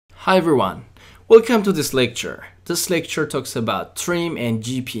Hi everyone, welcome to this lecture. This lecture talks about TRMM and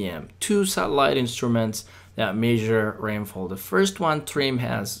GPM, two satellite instruments that measure rainfall. The first one, TRMM,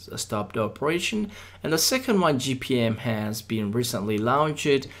 has stopped operation, and the second one, GPM, has been recently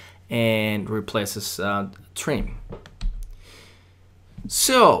launched and replaces TRMM.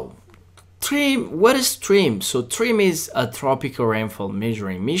 So, TRMM, what is TRMM? So TRMM is a tropical rainfall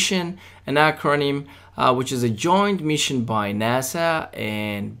measuring mission, an acronym which is a joint mission by NASA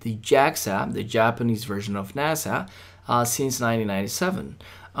and the JAXA, the Japanese version of NASA, since 1997.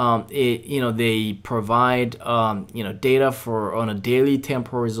 They provide data on a daily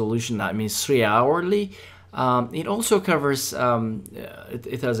temporal resolution. That means 3 hourly. It also covers.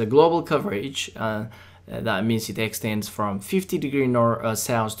 It has a global coverage. That means it extends from 50° north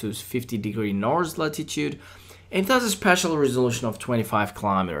south to 50° north latitude. It has a spatial resolution of 25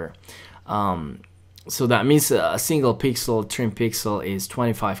 kilometer. So that means a single pixel, TRMM pixel, is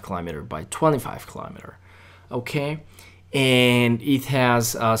 25 kilometer by 25 kilometer. Okay, and it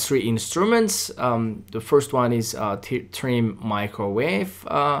has three instruments. The first one is TRMM microwave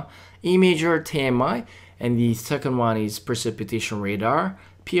imager, TMI, and the second one is precipitation radar,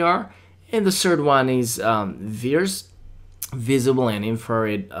 PR, and the third one is VIRS, visible and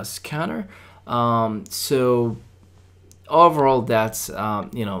infrared scanner. So overall, that's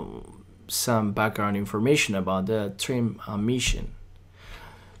some background information about the TRMM mission.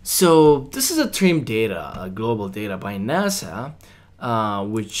 So this is a TRMM data, a global data by NASA,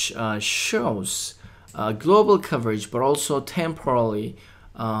 which shows global coverage, but also temporally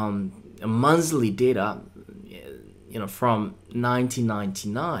monthly data, from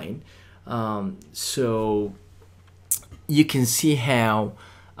 1999. So you can see how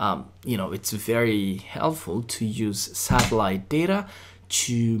it's very helpful to use satellite data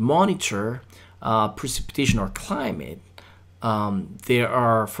to monitor precipitation or climate. There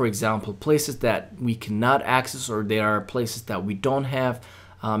are, for example, places that we cannot access, or there are places that we don't have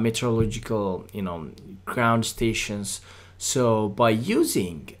meteorological, ground stations. So by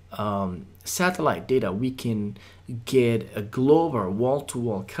using satellite data, we can get a global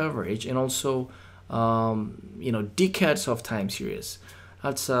wall-to-wall coverage, and also decades of time series.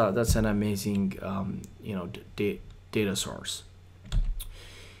 That's an amazing data source.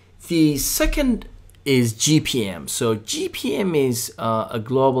 The second is GPM. So GPM is a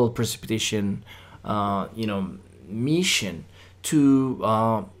global precipitation mission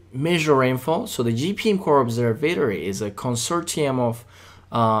to measure rainfall. So the GPM Core Observatory is a consortium of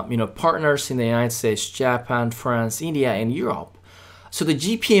partners in the United States, Japan, France, India, and Europe. So the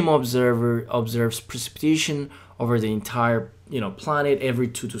GPM observer observes precipitation over the entire planet every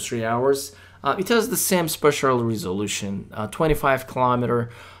 2 to 3 hours. It has the same spatial resolution, 25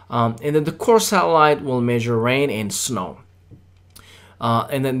 kilometer, and then the core satellite will measure rain and snow.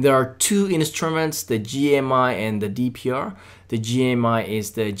 And then there are two instruments, the GMI and the DPR. The GMI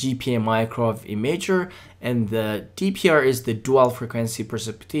is the GPM microwave imager, and the DPR is the dual frequency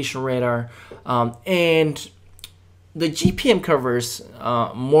precipitation radar. And the GPM covers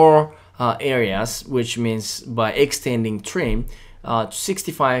more areas, which means by extending TRMM to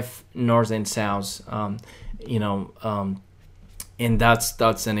 65 north and south, and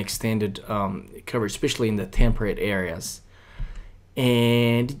that's an extended coverage, especially in the temperate areas.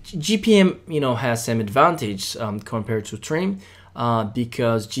 And GPM, has some advantage compared to TRMM,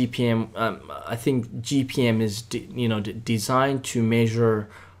 because GPM, I think GPM is designed to measure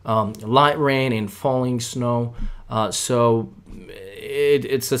light rain and falling snow. So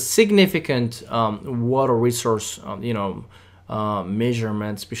it's a significant water resource,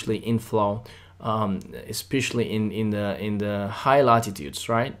 measurement, especially inflow, especially in the high latitudes,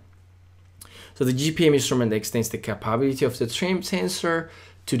 right? So the GPM instrument extends the capability of the TRMM sensor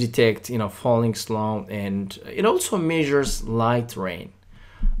to detect, falling snow, and it also measures light rain,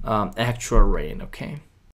 actual rain. Okay.